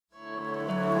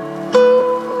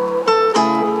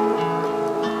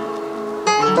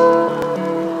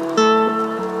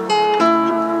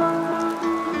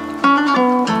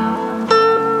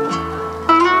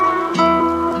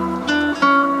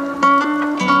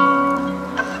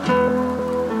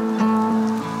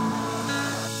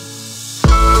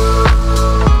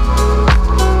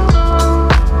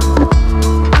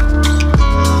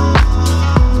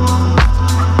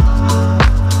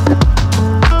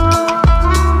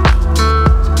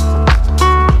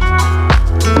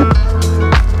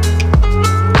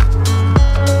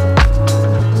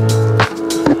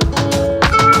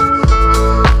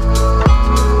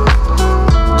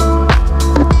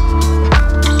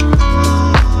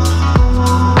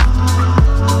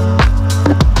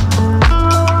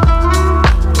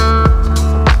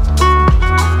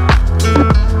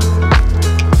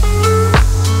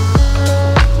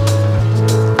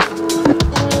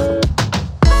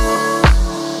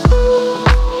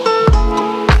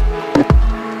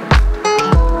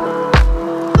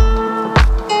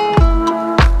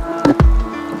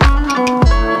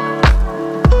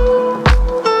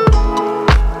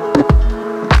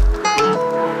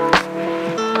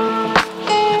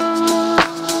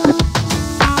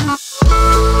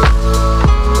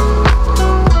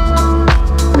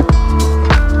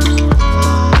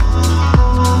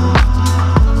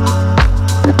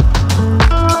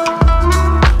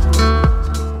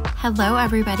Hello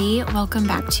everybody, welcome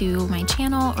back to my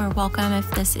channel, or welcome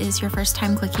if this is your first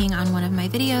time clicking on one of my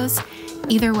videos.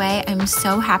 Either way, I'm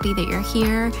so happy that you're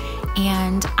here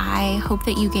and I hope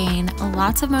that you gain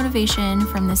lots of motivation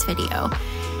from this video.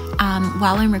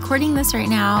 While I'm recording this right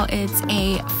now, it's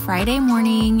a Friday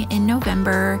morning in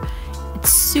November.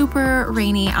 It's super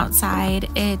rainy outside.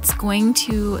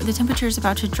 The temperature is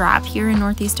about to drop here in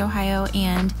Northeast Ohio,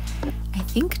 and I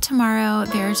think tomorrow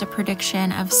there's a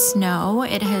prediction of snow.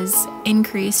 It has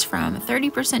increased from a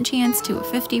 30% chance to a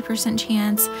 50%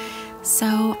 chance.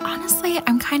 So honestly,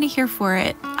 I'm kind of here for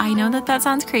it. I know that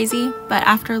sounds crazy, but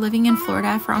after living in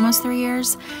Florida for almost 3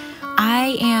 years,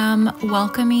 I am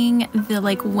welcoming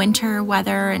the winter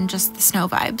weather and just the snow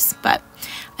vibes. But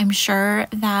I'm sure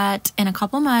that in a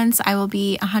couple months I will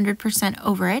be 100%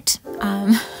 over it.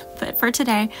 But for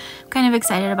today, I'm kind of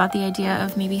excited about the idea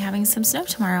of maybe having some snow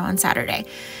tomorrow on Saturday.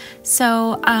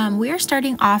 So we are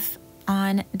starting off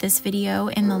on this video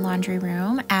in the laundry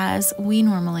room as we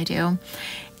normally do.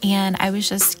 And I was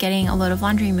just getting a load of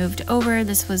laundry moved over.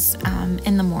 This was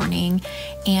in the morning,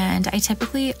 and I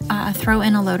typically throw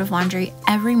in a load of laundry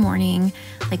every morning,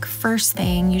 like first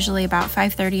thing, usually about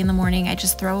 5:30 in the morning. I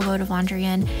just throw a load of laundry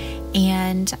in,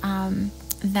 and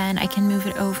then I can move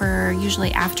it over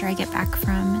usually after I get back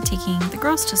from taking the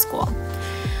girls to school.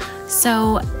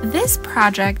 So this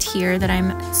project here that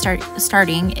I'm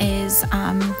starting is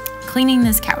cleaning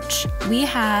this couch. We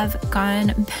have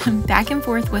gone back and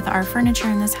forth with our furniture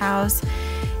in this house.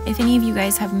 If any of you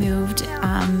guys have moved,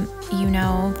 you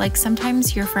know,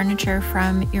 sometimes your furniture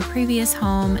from your previous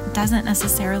home doesn't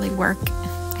necessarily work.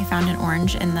 I found an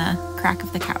orange in the crack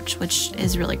of the couch, which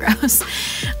is really gross.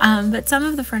 But some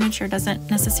of the furniture doesn't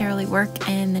necessarily work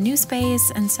in the new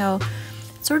space, and so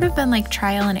it's sort of been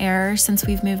trial and error since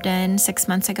we've moved in 6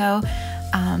 months ago.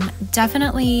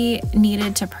 Definitely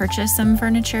needed to purchase some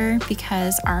furniture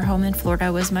because our home in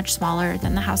Florida was much smaller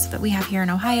than the house that we have here in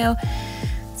Ohio.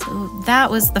 So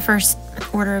that was the first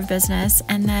order of business.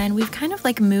 And then we've kind of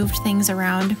moved things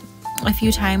around a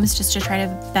few times just to try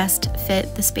to best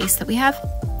fit the space that we have.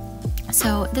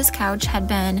 So this couch had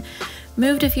been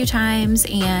moved a few times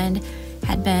and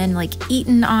had been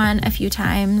eaten on a few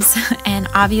times, and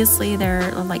obviously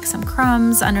there are some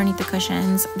crumbs underneath the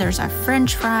cushions. There's a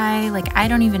french fry. I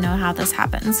don't even know how this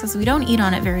happens because we don't eat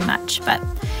on it very much, but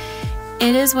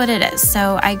it is what it is.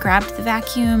 So I grabbed the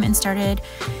vacuum and started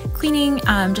cleaning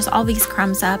just all these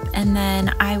crumbs up, and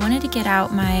then I wanted to get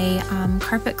out my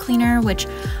carpet cleaner, which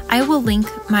I will link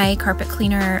my carpet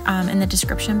cleaner in the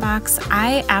description box.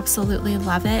 I absolutely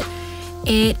love it.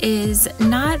 It is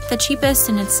not the cheapest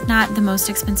and it's not the most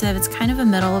expensive. It's kind of a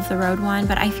middle of the road one,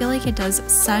 but I feel like it does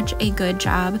such a good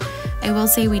job. I will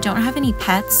say we don't have any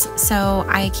pets, so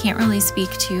I can't really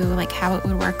speak to how it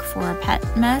would work for a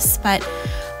pet mess, but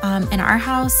in our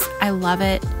house, I love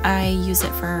it. I use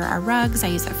it for our rugs. I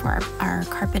use it for our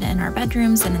carpet in our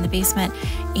bedrooms and in the basement,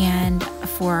 and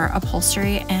for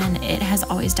upholstery, and it has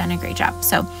always done a great job.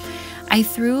 So I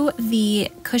threw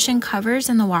the cushion covers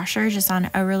in the washer just on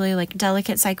a really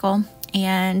delicate cycle,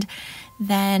 and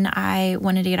then I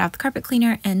wanted to get out the carpet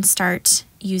cleaner and start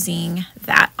using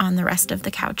that on the rest of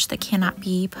the couch that cannot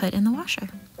be put in the washer.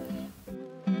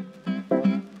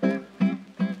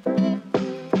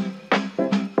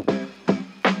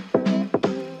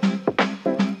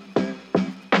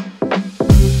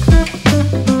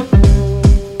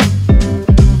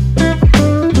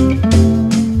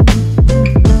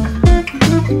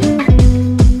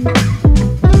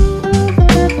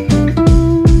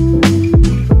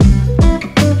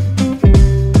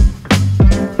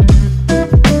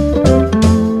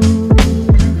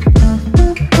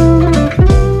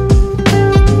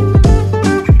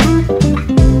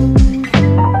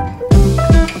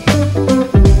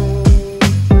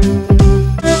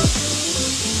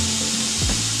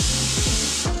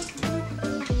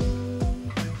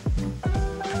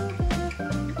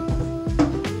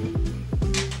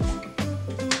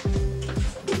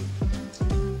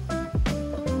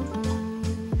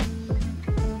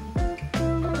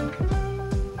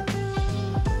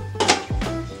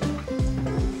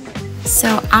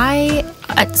 So I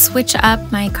switch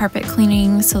up my carpet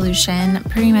cleaning solution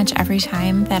pretty much every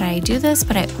time that I do this,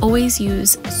 but I always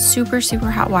use super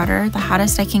hot water, the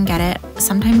hottest I can get it.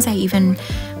 Sometimes I even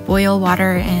boil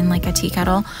water in a tea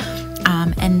kettle.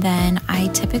 And then I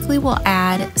typically will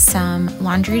add some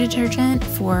laundry detergent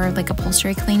for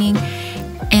upholstery cleaning.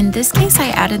 In this case, I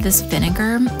added this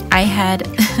vinegar.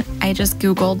 I just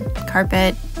Googled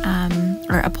carpet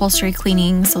or upholstery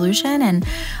cleaning solution, and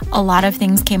a lot of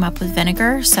things came up with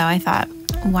vinegar, so I thought,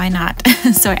 why not?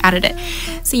 So I added it.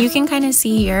 So you can kind of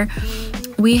see here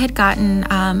we had gotten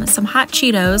some hot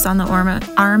Cheetos on the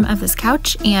arm of this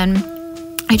couch, and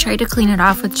I tried to clean it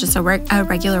off with just a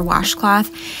regular washcloth,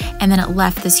 and then it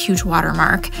left this huge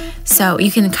watermark. So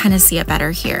you can kind of see it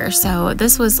better here. So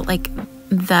this was like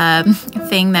the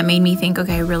thing that made me think,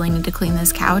 okay, I really need to clean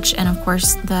this couch. And of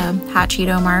course the hot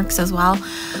Cheeto marks as well.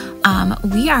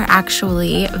 We are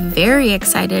actually very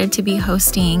excited to be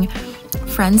hosting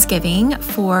Friendsgiving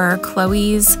for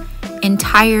Chloe's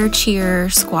entire cheer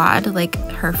squad, like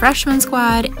her freshman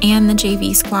squad and the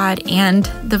JV squad and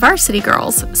the varsity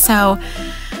girls. So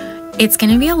it's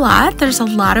going to be a lot. There's a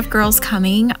lot of girls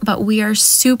coming, but we are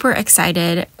super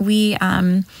excited. We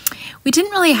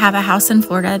didn't really have a house in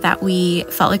Florida that we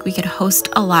felt like we could host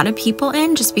a lot of people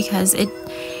in, just because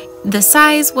the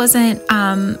size wasn't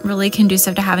really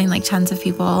conducive to having like tons of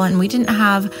people, and we didn't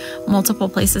have multiple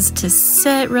places to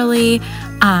sit really.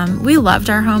 We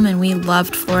loved our home and we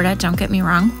loved Florida, don't get me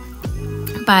wrong,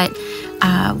 but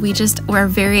we're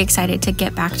very excited to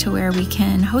get back to where we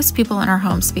can host people in our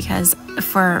homes, because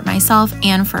for myself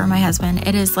and for my husband,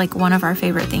 it is like one of our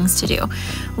favorite things to do,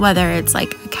 whether it's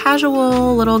like a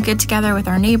casual little get together with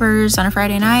our neighbors on a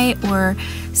Friday night or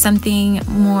something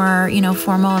more,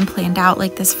 formal and planned out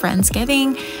like this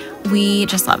Friendsgiving. We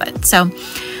just love it. So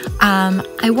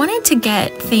I wanted to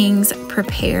get things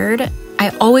prepared. I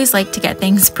always like to get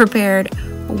things prepared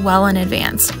well in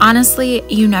advance. Honestly,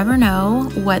 you never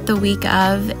know what the week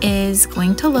of is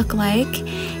going to look like.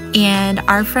 And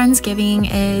our Friendsgiving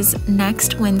is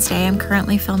next Wednesday. I'm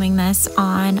currently filming this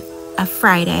on a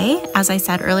Friday, as I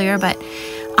said earlier, but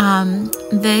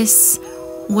this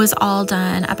was all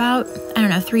done about,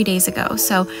 3 days ago.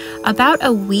 So about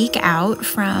a week out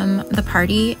from the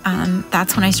party,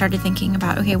 that's when I started thinking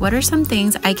about, okay, what are some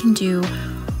things I can do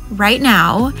right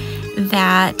now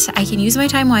that I can use my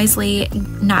time wisely,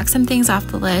 knock some things off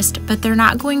the list, but they're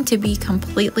not going to be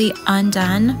completely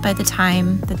undone by the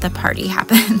time that the party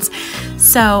happens.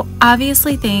 So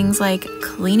obviously things like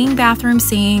cleaning bathroom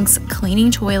sinks,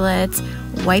 cleaning toilets,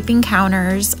 wiping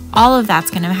counters, all of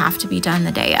that's going to have to be done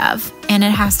the day of. And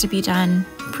it has to be done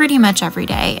pretty much every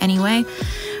day anyway.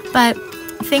 But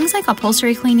things like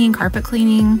upholstery cleaning, carpet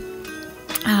cleaning,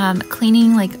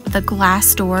 cleaning like the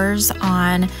glass doors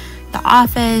on the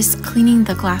office, cleaning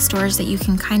the glass doors that you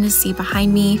can kind of see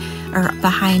behind me or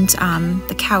behind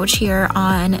the couch here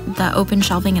on the open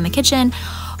shelving in the kitchen.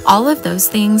 All of those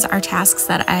things are tasks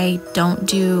that I don't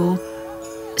do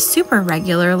super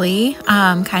regularly,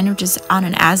 kind of just on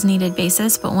an as needed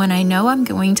basis. But when I know I'm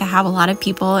going to have a lot of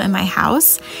people in my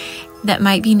house that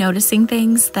might be noticing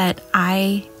things that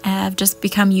I have just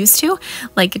become used to,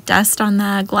 like dust on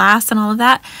the glass and all of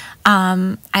that,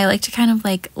 I like to kind of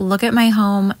like look at my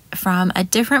home from a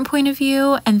different point of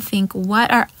view and think,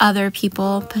 what are other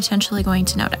people potentially going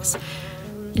to notice?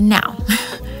 Now,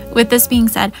 with this being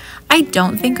said, I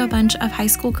don't think a bunch of high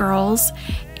school girls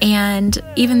and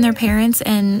even their parents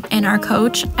and our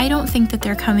coach, I don't think that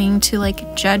they're coming to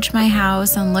like judge my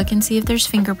house and look and see if there's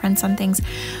fingerprints on things,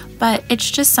 but it's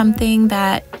just something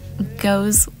that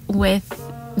goes with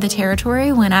the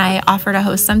territory. When I offer to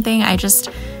host something,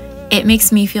 it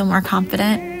makes me feel more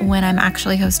confident when I'm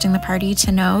actually hosting the party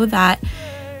to know that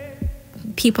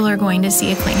people are going to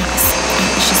see a clean house.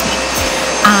 It's just me.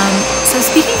 So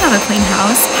speaking of a clean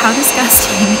house, how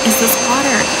disgusting is this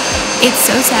water? It's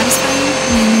so satisfying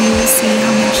when you see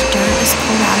how much dirt is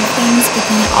pulled out of things, but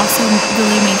then it also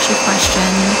really makes you question,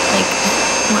 like,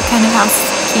 what kind of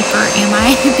housekeeper am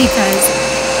I? Because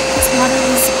this water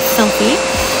is filthy.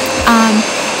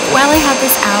 While I had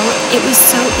this out, it's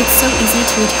so easy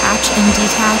to attach and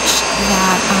detach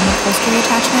that upholstery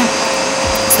attachment.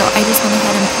 So I just went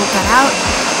ahead and pulled that out.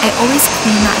 I always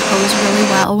clean that hose really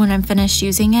well when I'm finished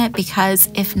using it, because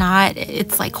if not,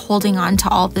 it's like holding on to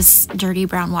all this dirty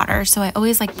brown water. So I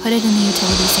always like put it in the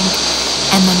utility sink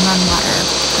and then run water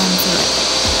through it.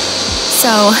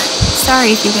 So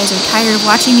sorry if you guys are tired of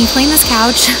watching me clean this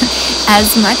couch.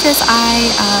 As much as I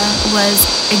was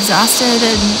exhausted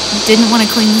and didn't want to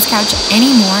clean this couch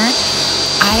anymore,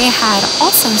 I had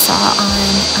also saw on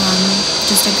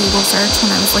just a Google search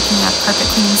when I was looking up carpet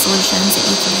cleaning solutions that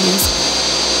you could use,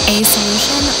 a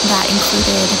solution that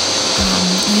included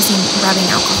using rubbing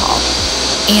alcohol.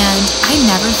 And I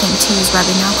never think to use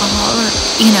rubbing alcohol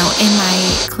in my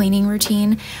cleaning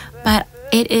routine, but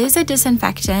it is a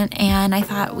disinfectant, and I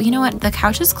thought, well, you know what, the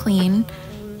couch is clean.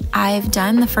 I've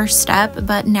done the first step,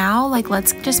 but now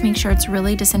let's just make sure it's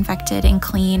really disinfected and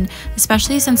clean,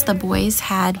 especially since the boys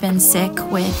had been sick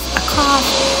with a cough.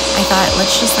 I thought,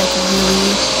 let's just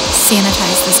really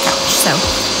sanitize this couch. So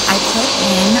I put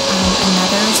in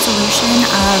another solution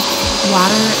of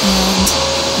water and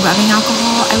rubbing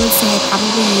alcohol, I would say I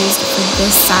probably used for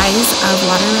this size of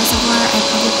water reservoir, I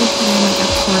probably put in like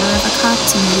 1/4 of a cup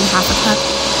to maybe 1/2 cup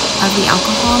of the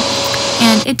alcohol.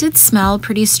 And it did smell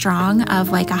pretty strong of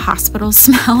like a hospital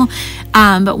smell.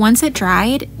 But once it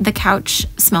dried, the couch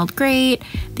smelled great.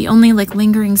 The only like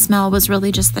lingering smell was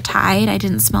really just the Tide. I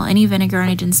didn't smell any vinegar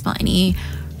and I didn't smell any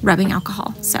rubbing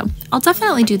alcohol. So I'll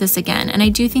definitely do this again. And I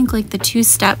do think like the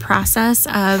 2-step process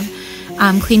of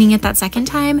cleaning it that second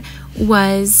time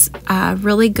was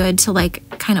really good to like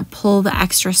kind of pull the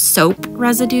extra soap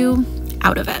residue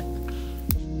out of it.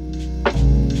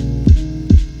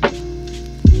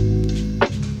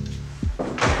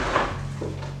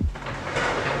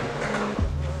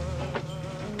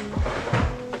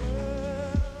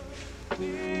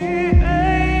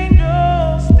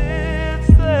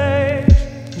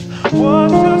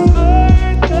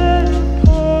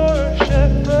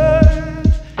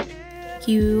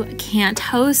 You can't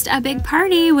host a big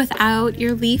party without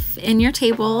your leaf in your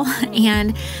table,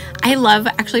 and I love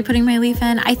actually putting my leaf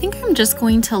in. I think I'm just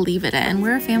going to leave it in.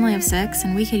 We're a family of 6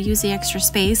 and we could use the extra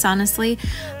space, honestly.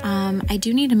 I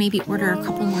do need to maybe order a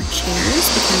couple more chairs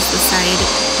because the side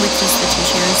with just the 2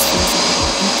 chairs feels a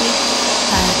little empty.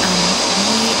 But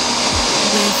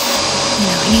with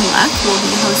any luck, we'll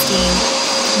be hosting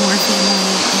more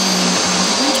family in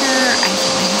the winter. I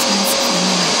think my husband's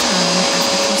family might come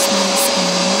after Christmas, and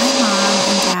my mom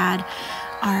and dad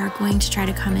are going to try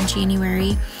to come in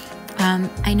January.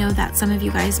 I know that some of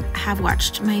you guys have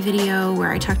watched my video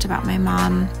where I talked about my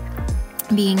mom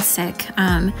being sick.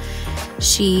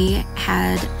 She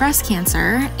had breast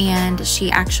cancer, and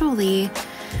she actually,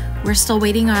 we're still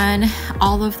waiting on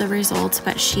all of the results,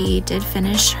 but she did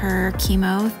finish her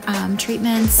chemo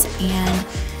treatments, and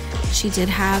she did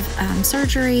have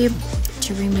surgery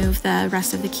to remove the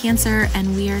rest of the cancer,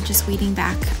 and we are just waiting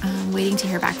to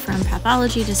hear back from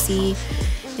pathology to see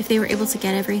if they were able to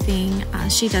get everything.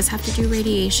 She does have to do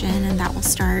radiation, and that will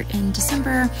start in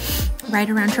December, right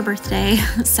around her birthday.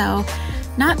 So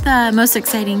not the most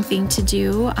exciting thing to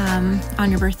do on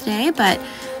your birthday, but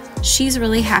she's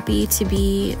really happy to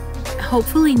be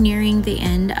hopefully nearing the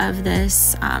end of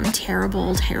this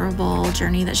terrible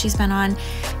journey that she's been on.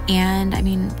 And I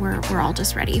mean, we're all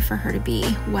just ready for her to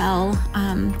be well.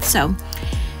 So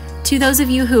to those of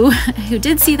you who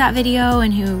did see that video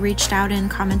and who reached out and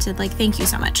commented, like, thank you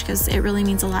so much, because it really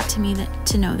means a lot to me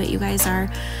to know that you guys are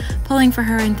pulling for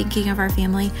her and thinking of our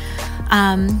family.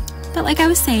 But like I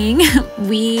was saying,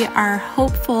 we are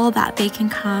hopeful that they can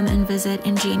come and visit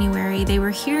in January. They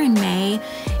were here in May,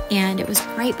 and it was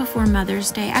right before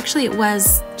Mother's Day. Actually,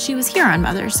 she was here on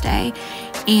Mother's Day,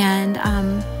 and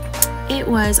it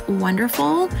was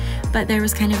wonderful, but there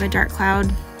was kind of a dark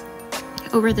cloud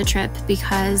over the trip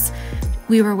because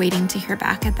we were waiting to hear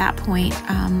back at that point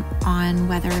on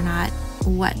whether or not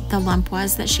what the lump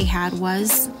was that she had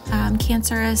was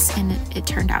cancerous, and it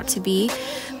turned out to be.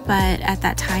 But at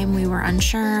that time we were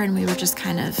unsure, and we were just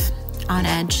kind of on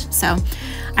edge. So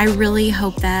I really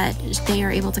hope that they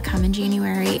are able to come in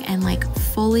January and like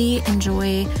fully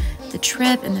enjoy the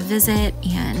trip and the visit,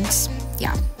 and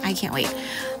yeah, I can't wait.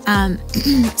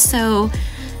 So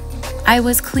I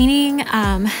was cleaning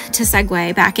to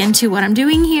segue back into what I'm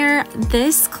doing here.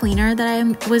 This cleaner that I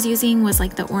was using was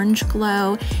like the Orange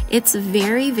Glow. It's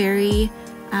very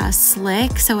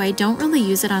slick, so I don't really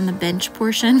use it on the bench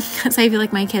portion because I feel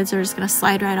like my kids are just gonna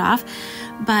slide right off.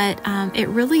 But it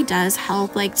really does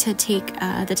help like to take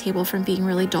the table from being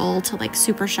really dull to like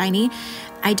super shiny.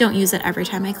 I don't use it every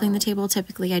time I clean the table.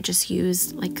 Typically I just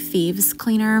use like Thieves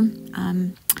cleaner.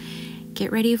 Get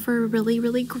ready for a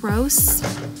really gross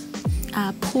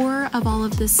pour of all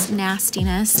of this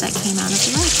nastiness that came out of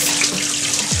the rug.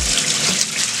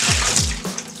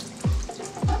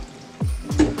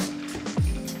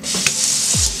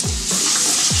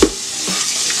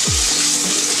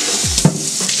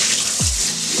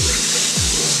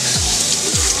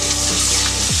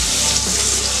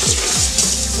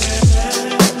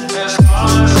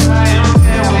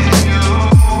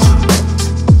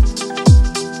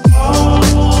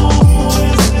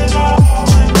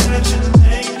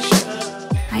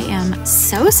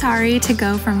 Sorry to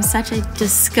go from such a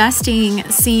disgusting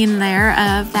scene there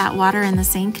of that water in the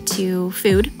sink to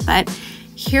food, but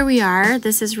here we are.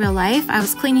 This is real life. I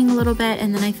was cleaning a little bit,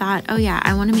 and then I thought, oh yeah,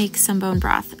 I want to make some bone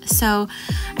broth. So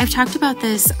I've talked about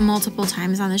this multiple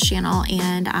times on this channel,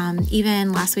 and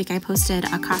even last week I posted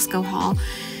a Costco haul.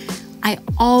 I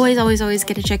always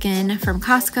get a chicken from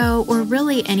Costco, or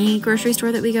really any grocery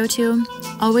store that we go to.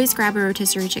 Always grab a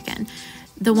rotisserie chicken.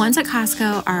 The ones at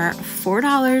Costco are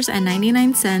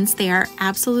 $4.99. They are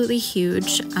absolutely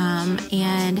huge,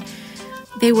 and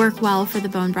they work well for the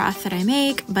bone broth that I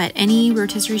make, but any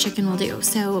rotisserie chicken will do.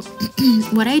 So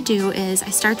what I do is I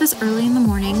start this early in the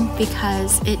morning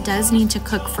because it does need to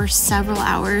cook for several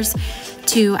hours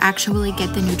to actually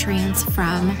get the nutrients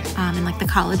from and like the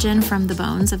collagen from the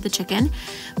bones of the chicken.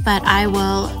 But I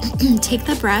will take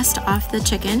the breast off the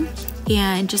chicken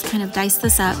and just kind of dice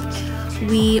this up.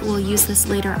 We will use this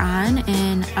later on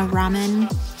in a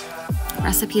ramen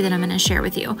recipe that I'm going to share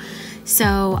with you.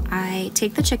 So I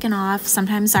take the chicken off.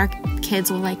 Sometimes our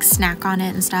kids will like snack on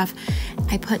it and stuff.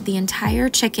 I put the entire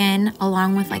chicken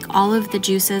along with like all of the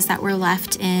juices that were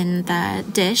left in the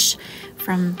dish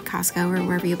from Costco or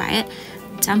wherever you buy it.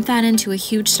 Dump that into a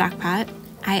huge stock pot.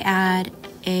 I add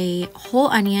a whole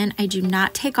onion. I do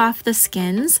not take off the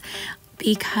skins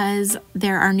because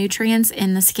there are nutrients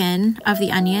in the skin of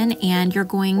the onion and you're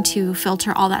going to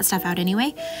filter all that stuff out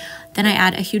anyway. Then I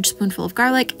add a huge spoonful of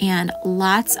garlic and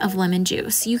lots of lemon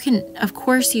juice. You can, of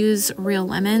course, use real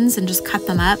lemons and just cut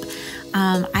them up.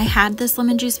 I had this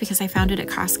lemon juice because I found it at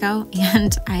Costco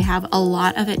and I have a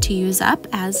lot of it to use up,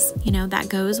 as you know, that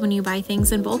goes when you buy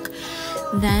things in bulk.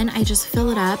 Then I just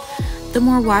fill it up. The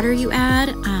more water you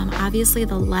add, obviously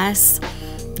the less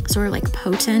sort of like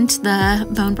potent the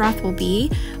bone broth will be,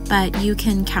 but you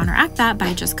can counteract that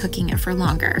by just cooking it for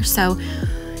longer. So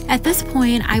at this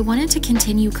point, I wanted to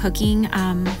continue cooking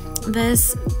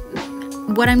this.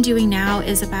 What I'm doing now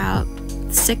is about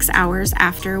 6 hours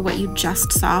after what you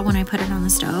just saw when I put it on the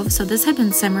stove. So this had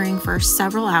been simmering for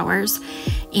several hours,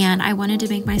 and I wanted to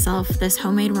make myself this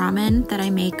homemade ramen that I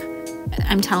make.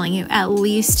 I'm telling you, at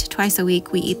least twice a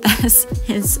week we eat this.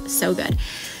 It's so good.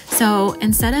 So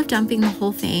instead of dumping the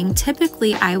whole thing,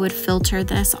 typically I would filter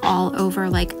this all over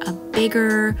like a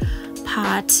bigger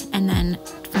pot and then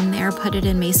from there put it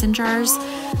in mason jars.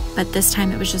 But this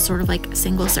time it was just sort of like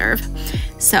single serve.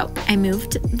 So I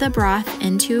moved the broth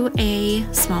into a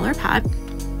smaller pot.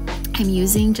 I'm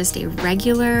using just a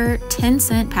regular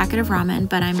 10-cent packet of ramen,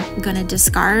 but I'm gonna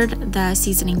discard the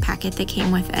seasoning packet that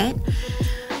came with it.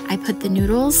 I put the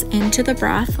noodles into the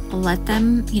broth, let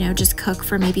them, you know, just cook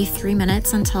for maybe 3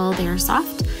 minutes until they're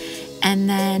soft. And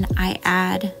then I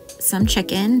add some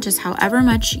chicken, just however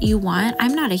much you want.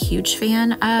 I'm not a huge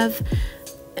fan of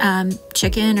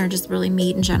chicken or just really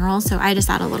meat in general, so I just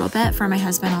add a little bit. For my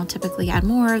husband, I'll typically add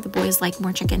more. The boys like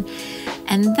more chicken.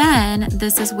 And then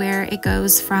this is where it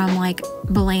goes from like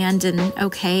bland and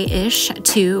okay-ish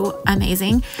to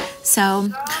amazing. So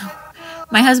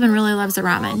my husband really loves the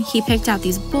ramen. He picked out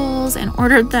these bowls and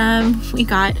ordered them. We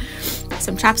got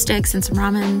some chopsticks and some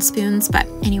ramen spoons. But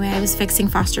anyway, I was fixing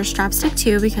Foster's chopstick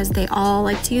too because they all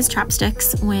like to use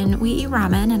chopsticks when we eat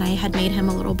ramen. And I had made him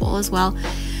a little bowl as well.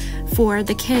 For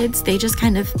the kids, they just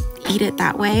kind of eat it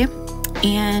that way.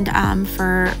 And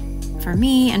for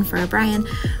me and for Brian,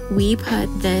 we put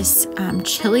this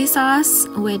chili sauce,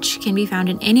 which can be found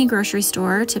in any grocery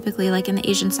store, typically like in the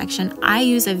Asian section. I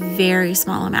use a very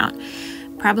small amount,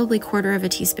 probably 1/4 of a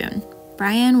teaspoon.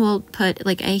 Brian will put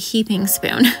like a heaping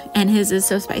spoon, and his is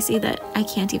so spicy that I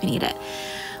can't even eat it.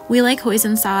 We like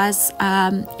hoisin sauce.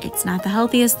 It's not the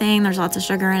healthiest thing. There's lots of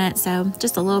sugar in it, so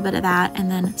just a little bit of that,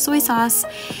 and then soy sauce.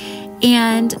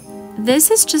 And this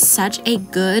is just such a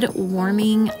good,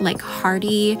 warming, like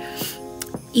hearty,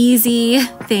 easy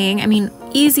thing. I mean,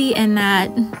 easy in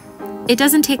that it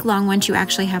doesn't take long once you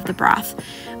actually have the broth,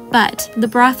 but the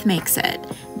broth makes it.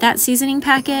 That seasoning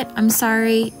packet, I'm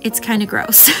sorry, it's kind of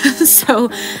gross. So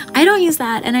I don't use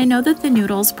that. And I know that the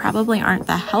noodles probably aren't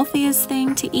the healthiest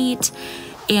thing to eat,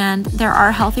 and there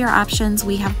are healthier options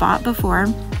we have bought before,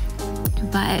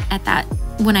 but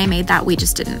when I made that, we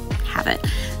just didn't have it.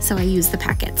 So I use the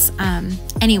packets.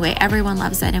 Anyway, everyone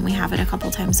loves it and we have it a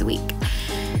couple times a week.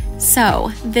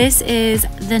 So this is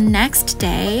the next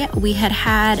day. We had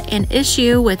an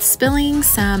issue with spilling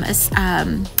some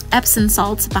Epsom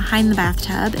salts behind the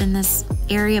bathtub, and this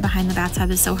area behind the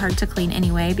bathtub is so hard to clean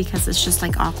anyway because it's just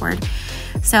like awkward.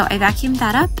 So I vacuumed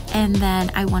that up, and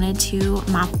then I wanted to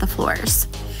mop the floors.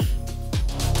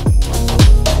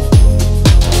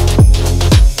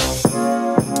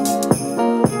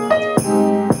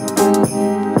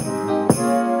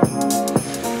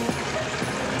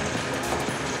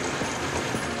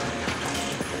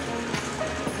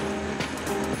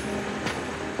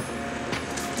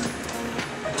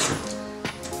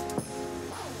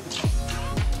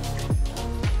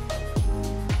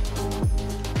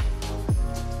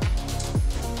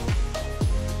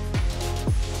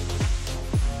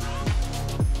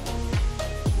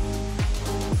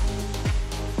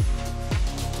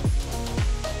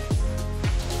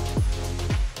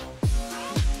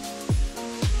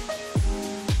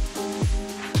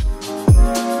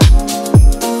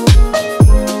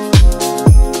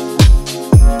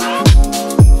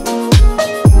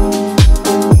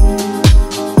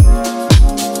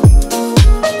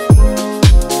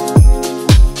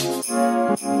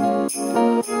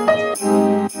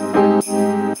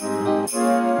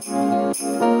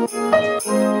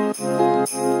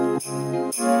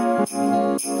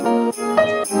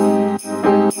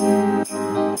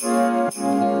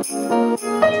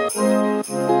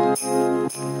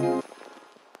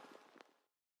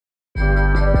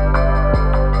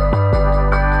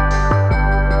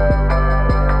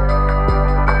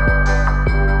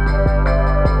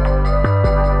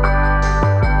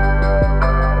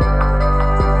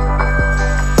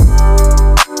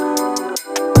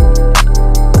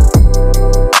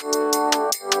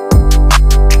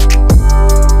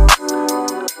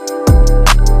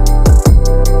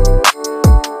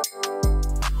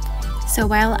 So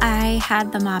while I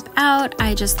had the mop out,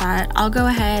 I just thought I'll go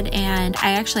ahead, and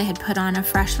I actually had put on a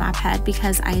fresh mop head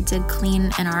because I did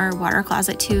clean in our water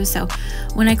closet too. So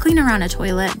when I clean around a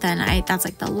toilet, then that's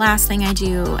like the last thing I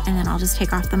do, and then I'll just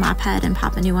take off the mop head and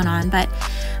pop a new one on. But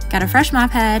got a fresh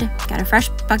mop head, got a fresh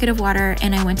bucket of water,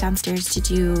 and I went downstairs to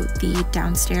do the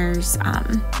downstairs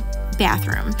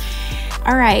bathroom.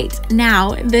 All right,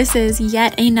 now this is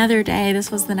yet another day.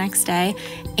 This was the next day,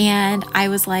 and I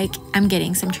was like, I'm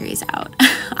getting some trees out.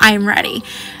 I'm ready.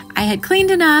 I had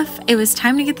cleaned enough. It was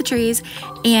time to get the trees.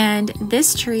 And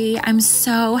this tree, I'm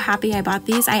so happy I bought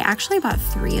these. I actually bought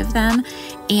 3 of them,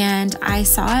 and I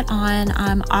saw it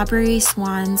on Aubrey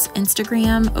Swan's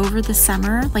Instagram over the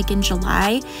summer, like in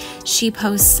July. She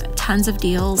posts tons of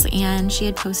deals, and she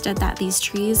had posted that these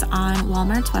trees on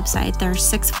Walmart's website, they're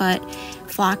 6-foot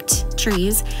flocked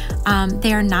trees.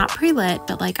 They are not pre-lit,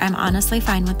 but like I'm honestly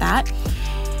fine with that.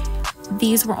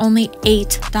 These were only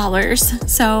 $8,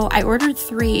 so I ordered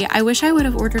 3. I wish I would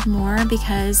have ordered more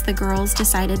because the girls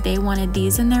decided they wanted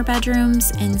these in their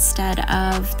bedrooms instead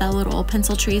of the little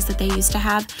pencil trees that they used to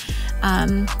have.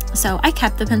 So I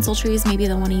kept the pencil trees. Maybe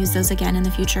they'll want to use those again in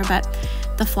the future, but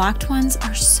the flocked ones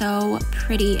are so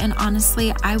pretty, and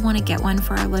honestly, I want to get one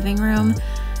for our living room,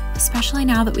 especially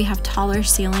now that we have taller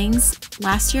ceilings.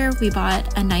 Last year we bought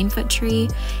a 9-foot tree,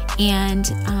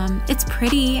 and it's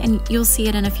pretty, and you'll see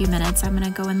it in a few minutes. I'm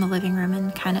gonna go in the living room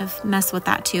and kind of mess with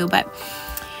that too, but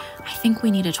I think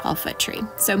we need a 12-foot tree.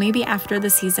 So maybe after the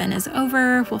season is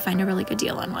over, we'll find a really good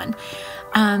deal on one.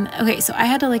 Okay, so I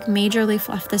had to like majorly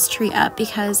fluff this tree up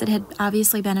because it had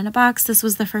obviously been in a box. This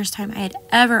was the first time I had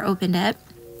ever opened it.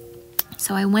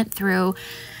 So I went through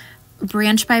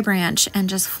branch by branch and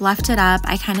just fluffed it up.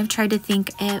 I kind of tried to think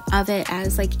of it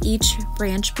as like each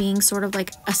branch being sort of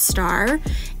like a star,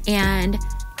 and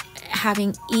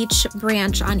having each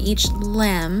branch on each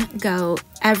limb go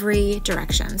every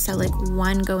direction. So like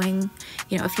one going,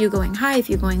 you know, a few going high, a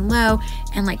few going low,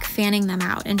 and like fanning them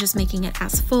out and just making it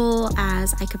as full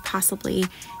as I could possibly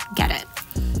get it.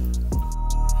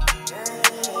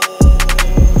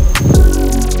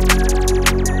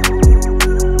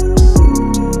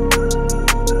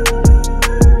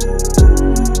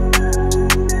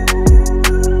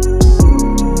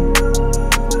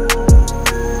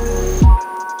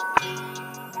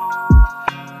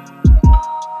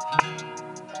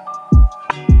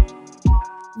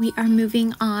 We are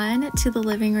moving on to the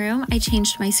living room. I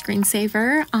changed my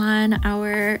screensaver on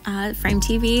our Frame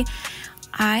TV.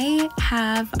 I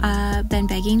have been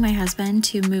begging my husband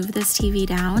to move this TV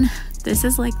down. This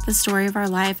is like the story of our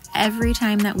life. Every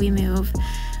time that we move,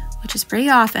 which is pretty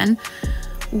often,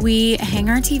 we hang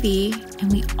our TV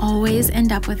and we always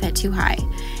end up with it too high.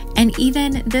 And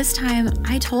even this time,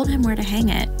 I told him where to hang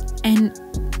it, and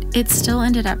it still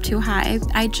ended up too high.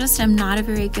 I just am not a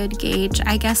very good gauge.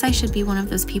 I guess I should be one of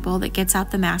those people that gets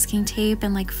out the masking tape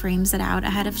and like frames it out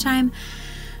ahead of time,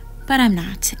 but I'm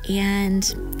not,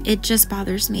 and it just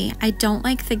bothers me. I don't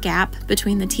like the gap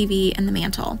between the TV and the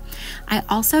mantle. I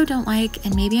also don't like,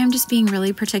 and maybe I'm just being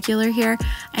really particular here,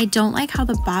 I don't like how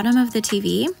the bottom of the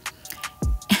TV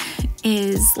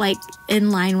is like in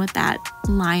line with that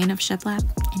line of shiplap.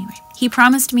 Anyway, he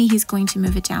promised me he's going to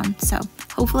move it down, so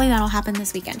hopefully that'll happen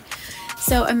this weekend.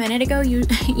 So a minute ago,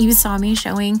 you saw me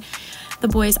showing the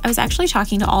boys. I was actually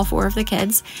talking to all 4 of the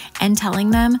kids and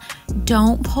telling them,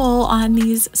 don't pull on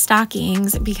these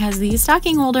stockings because these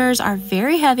stocking holders are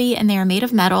very heavy and they are made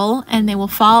of metal and they will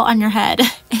fall on your head.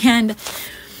 And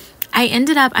I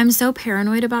ended up, I'm so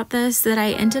paranoid about this that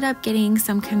I ended up getting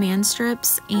some command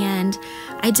strips, and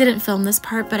I didn't film this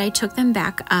part, but I took them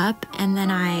back up and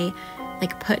then I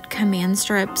like put command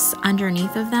strips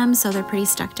underneath of them so they're pretty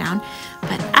stuck down.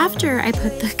 But after I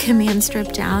put the command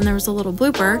strip down, there was a little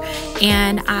blooper,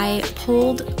 and I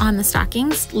pulled on the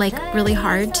stockings like really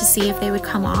hard to see if they would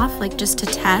come off, like just to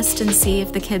test and see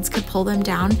if the kids could pull them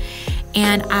down.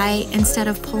 And I, instead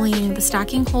of pulling the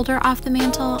stocking holder off the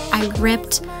mantle, I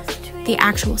ripped the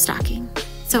actual stocking.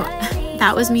 So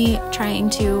that was me trying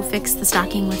to fix the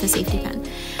stocking with a safety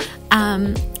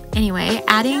pin. Anyway,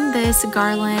 adding this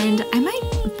garland, I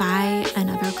might buy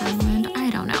another garland. I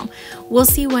don't know. We'll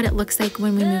see what it looks like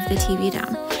when we move the TV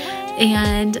down.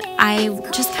 And I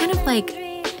just kind of like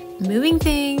moving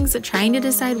things, trying to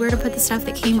decide where to put the stuff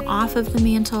that came off of the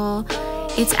mantle.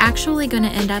 It's actually going to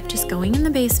end up just going in the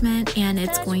basement, and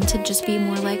it's going to just be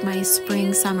more like my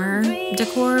spring summer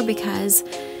decor because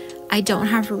I don't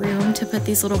have room to put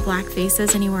these little black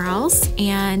vases anywhere else,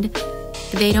 and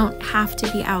they don't have to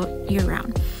be out year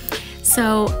round.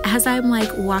 So as I'm like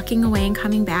walking away and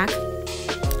coming back,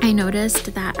 I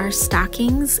noticed that our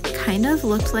stockings kind of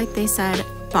looked like they said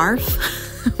barf,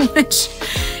 which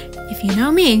if if you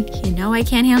know me, you know I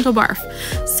can't handle barf.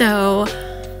 So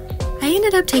I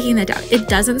ended up taking that down. It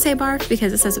doesn't say barf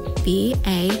because it says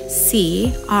BACRGF,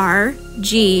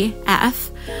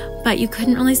 but you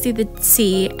couldn't really see the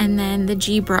C, and then the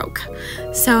G broke.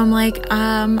 So I'm like,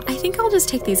 I think I'll just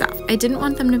take these off. I didn't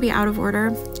want them to be out of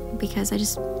order because I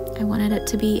wanted it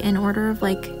to be in order of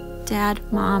like dad,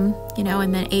 mom, you know,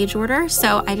 and then age order.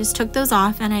 So I just took those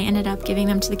off, and I ended up giving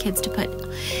them to the kids to put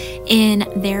in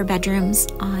their bedrooms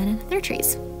on their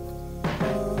trees.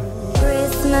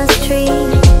 Christmas tree,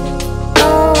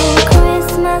 oh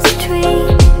Christmas tree,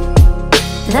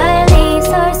 the leaves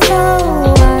are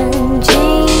so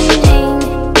unchanging.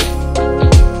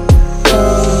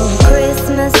 Oh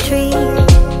Christmas tree,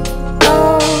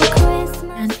 oh Christmas.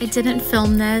 And I didn't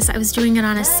film this. I was doing it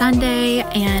on a Sunday,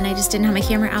 and I just didn't have my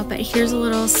camera out, but here's a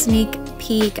little sneak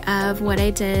peek of what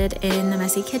I did in the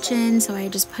messy kitchen. So I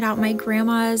just put out my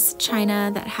grandma's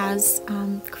china that has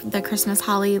the Christmas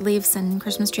holly leaves and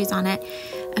Christmas trees on it,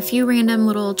 a few random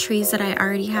little trees that I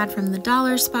already had from the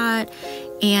dollar spot,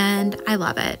 and I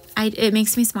love it. It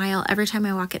makes me smile every time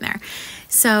I walk in there.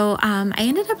 So I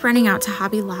ended up running out to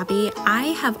Hobby Lobby. I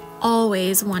have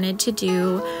always wanted to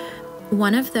do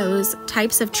one of those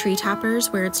types of tree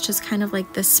toppers where it's just kind of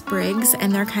like the sprigs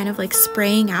and they're kind of like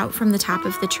spraying out from the top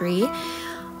of the tree.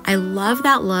 I love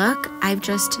that look. I've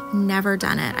just never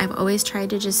done it. I've always tried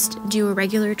to just do a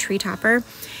regular tree topper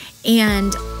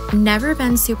and never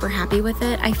been super happy with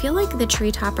it. I feel like the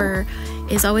tree topper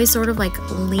is always sort of like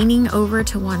leaning over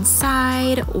to one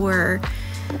side, or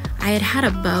I had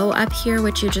a bow up here,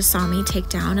 which you just saw me take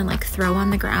down and like throw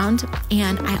on the ground.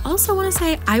 And I also want to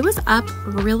say I was up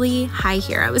really high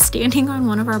here. I was standing on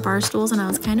one of our bar stools and I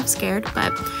was kind of scared,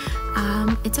 but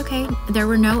it's okay. There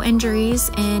were no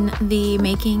injuries in the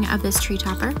making of this tree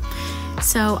topper.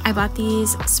 So I bought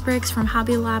these sprigs from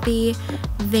Hobby Lobby.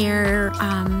 Their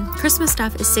Christmas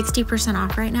stuff is 60%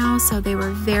 off right now, so they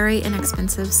were very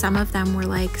inexpensive. Some of them were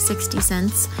like 60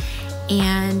 cents.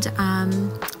 And I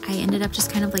ended up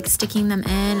just kind of like sticking them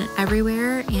in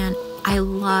everywhere, and I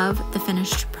love the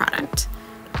finished product.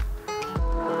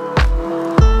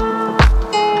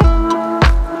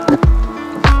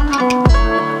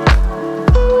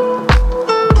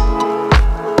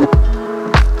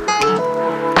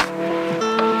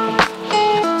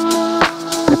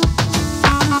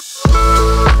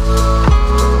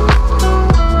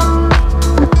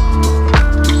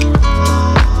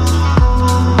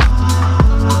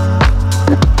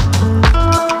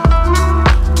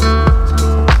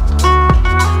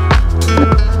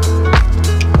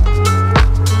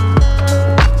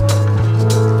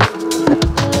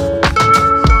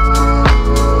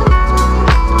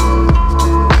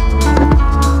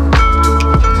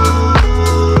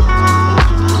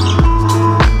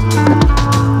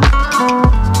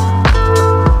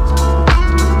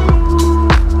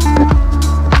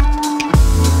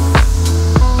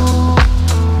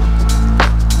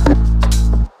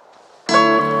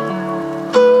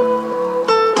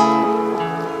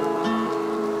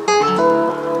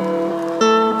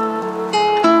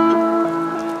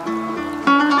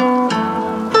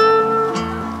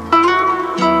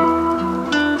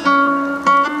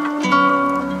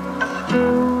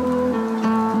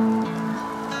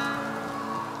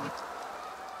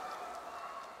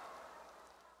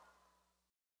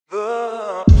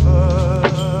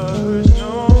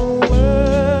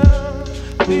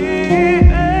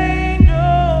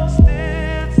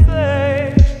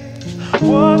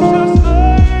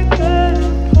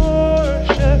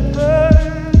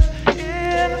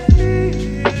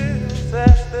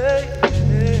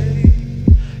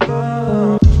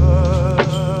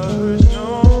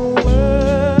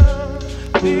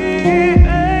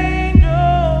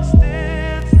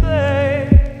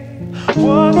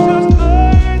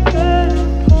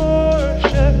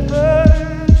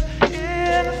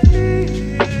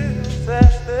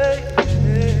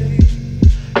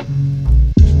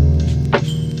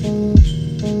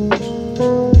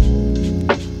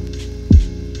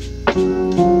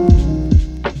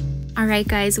 Alright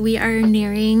guys, we are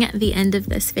nearing the end of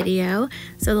this video.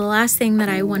 So the last thing that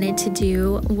I wanted to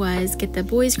do was get the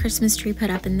boys' Christmas tree put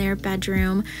up in their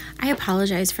bedroom. I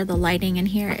apologize for the lighting in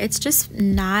here. It's just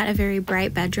not a very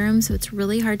bright bedroom, so it's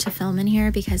really hard to film in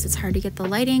here because it's hard to get the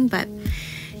lighting, but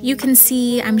you can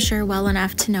see, I'm sure, well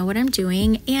enough to know what I'm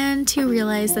doing and to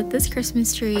realize that this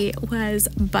Christmas tree was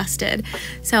busted.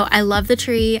 So I love the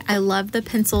tree. I love the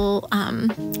pencil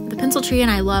tree,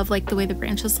 and I love like the way the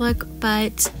branches look,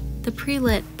 but the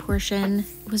pre-lit portion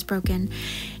was broken,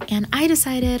 and I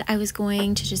decided I was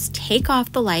going to just take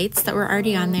off the lights that were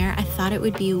already on there. I thought it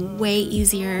would be way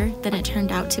easier than it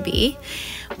turned out to be,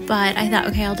 but I thought,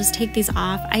 okay, I'll just take these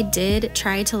off. I did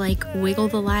try to like wiggle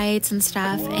the lights and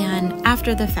stuff, and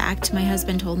after the fact, my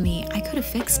husband told me I could have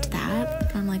fixed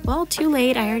that. I'm like, well, too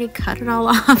late. I already cut it all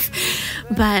off.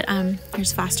 But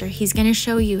here's Foster. He's gonna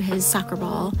show you his soccer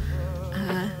ball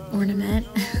ornament.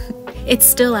 It's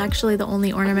still actually the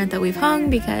only ornament that we've hung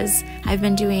because I've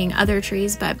been doing other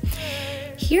trees, but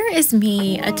here is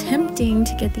me attempting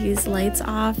to get these lights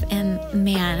off, and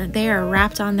man, they are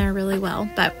wrapped on there really well.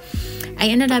 But I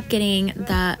ended up getting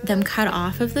them cut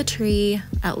off of the tree,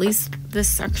 at least this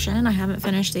section. I haven't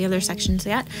finished the other sections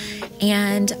yet.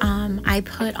 And I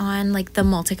put on like the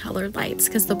multicolored lights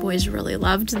because the boys really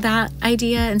loved that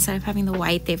idea. Instead of having the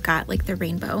white, they've got like the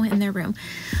rainbow in their room.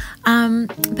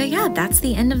 But yeah, that's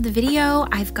the end of the video.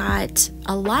 I've got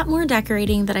a lot more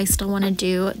decorating that I still want to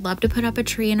do. I'd love to put up a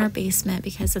tree in our basement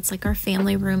because it's like our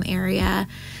family room area.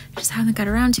 I just haven't got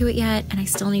around to it yet, and I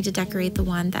still need to decorate the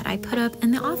one that I put up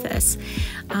in the office.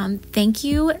 Thank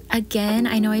you again.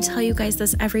 I know I tell you guys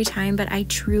this every time, but I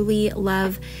truly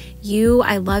love you.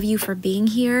 I love you for being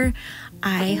here.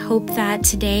 I hope that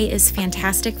today is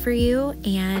fantastic for you,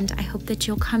 and I hope that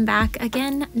you'll come back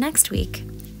again next week.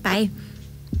 Bye.